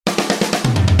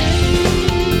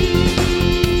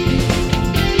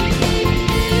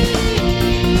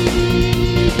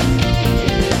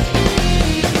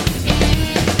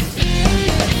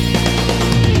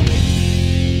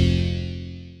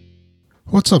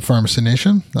What's up, Pharmacy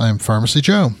Nation? I'm Pharmacy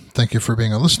Joe. Thank you for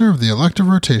being a listener of the Elective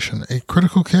Rotation, a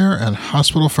critical care and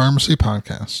hospital pharmacy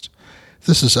podcast.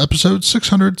 This is episode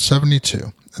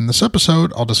 672. In this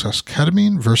episode, I'll discuss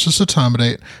ketamine versus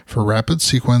etomidate for rapid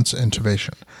sequence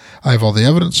intubation. I have all the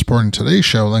evidence supporting today's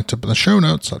show linked up in the show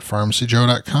notes at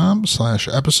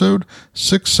pharmacyjoe.com/episode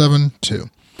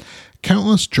 672.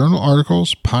 Countless journal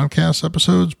articles, podcast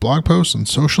episodes, blog posts, and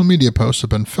social media posts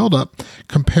have been filled up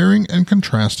comparing and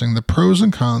contrasting the pros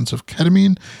and cons of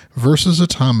ketamine versus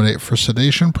etomidate for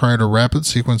sedation prior to rapid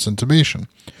sequence intubation.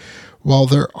 While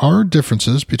there are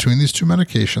differences between these two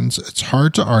medications, it's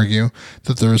hard to argue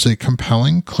that there is a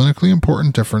compelling, clinically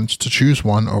important difference to choose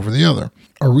one over the other.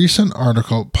 A recent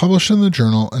article published in the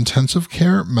journal Intensive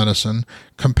Care Medicine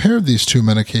compared these two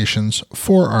medications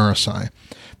for RSI.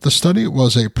 The study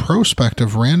was a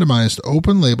prospective randomized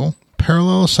open-label,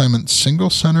 parallel assignment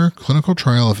single-center clinical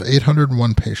trial of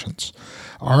 801 patients.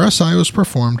 RSI was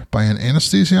performed by an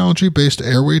anesthesiology-based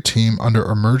airway team under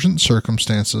emergent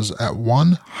circumstances at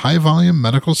one high-volume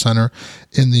medical center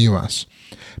in the U.S.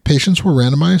 Patients were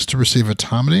randomized to receive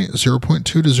etomidate 0.2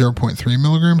 to 0.3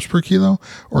 milligrams per kilo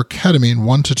or ketamine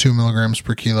 1 to 2 milligrams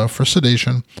per kilo for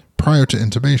sedation prior to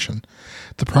intubation.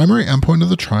 The primary endpoint of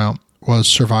the trial was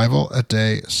survival at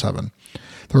day 7.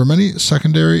 There were many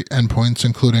secondary endpoints,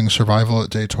 including survival at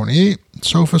day 28,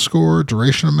 SOFA score,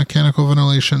 duration of mechanical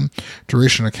ventilation,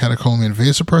 duration of catecholamine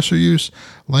vasopressor use,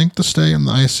 length of stay in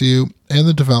the ICU, and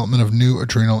the development of new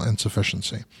adrenal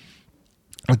insufficiency.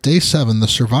 At day 7, the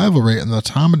survival rate in the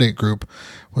etomidate group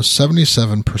was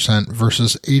 77%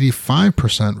 versus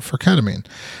 85% for ketamine.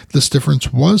 This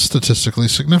difference was statistically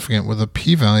significant with a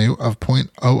p-value of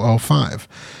 0.005.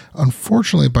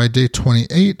 Unfortunately, by day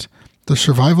 28, the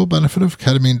survival benefit of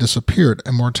ketamine disappeared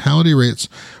and mortality rates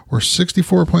were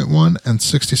 64.1% and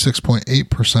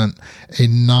 66.8%, a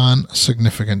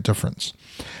non-significant difference.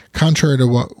 Contrary to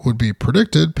what would be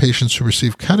predicted, patients who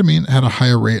received ketamine had a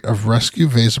higher rate of rescue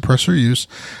vasopressor use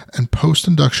and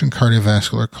post-induction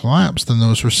cardiovascular collapse than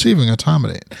those receiving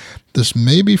etomidate. This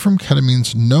may be from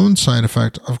ketamine's known side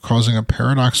effect of causing a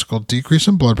paradoxical decrease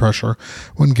in blood pressure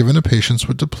when given to patients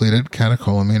with depleted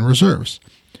catecholamine reserves.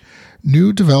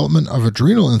 New development of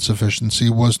adrenal insufficiency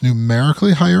was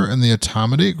numerically higher in the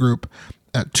etomidate group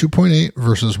at 2.8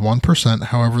 versus 1%.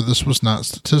 However, this was not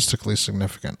statistically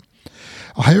significant.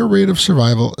 A higher rate of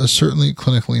survival is certainly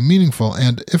clinically meaningful,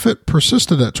 and if it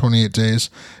persisted at 28 days,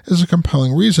 is a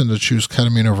compelling reason to choose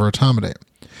ketamine over etomidate.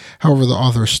 However, the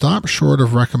author stopped short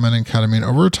of recommending ketamine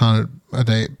over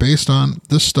etomidate based on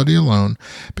this study alone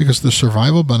because the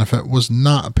survival benefit was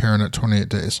not apparent at 28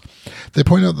 days. They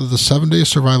point out that the 7-day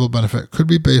survival benefit could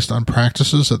be based on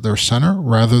practices at their center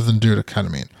rather than due to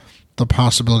ketamine. The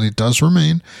possibility does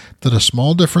remain that a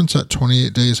small difference at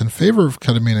 28 days in favor of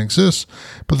ketamine exists,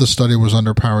 but the study was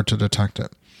underpowered to detect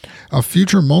it. A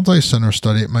future multi-center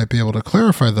study might be able to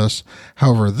clarify this.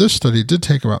 However, this study did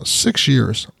take about 6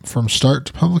 years from start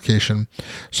to publication,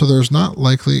 so there's not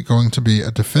likely going to be a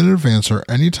definitive answer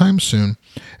anytime soon,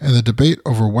 and the debate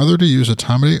over whether to use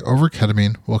etomidate over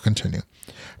ketamine will continue.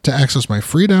 To access my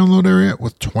free download area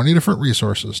with 20 different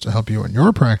resources to help you in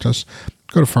your practice,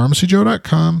 go to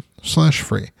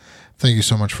pharmacyjoe.com/free. Thank you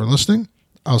so much for listening.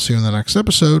 I'll see you in the next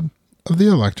episode of the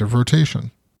Elective Rotation.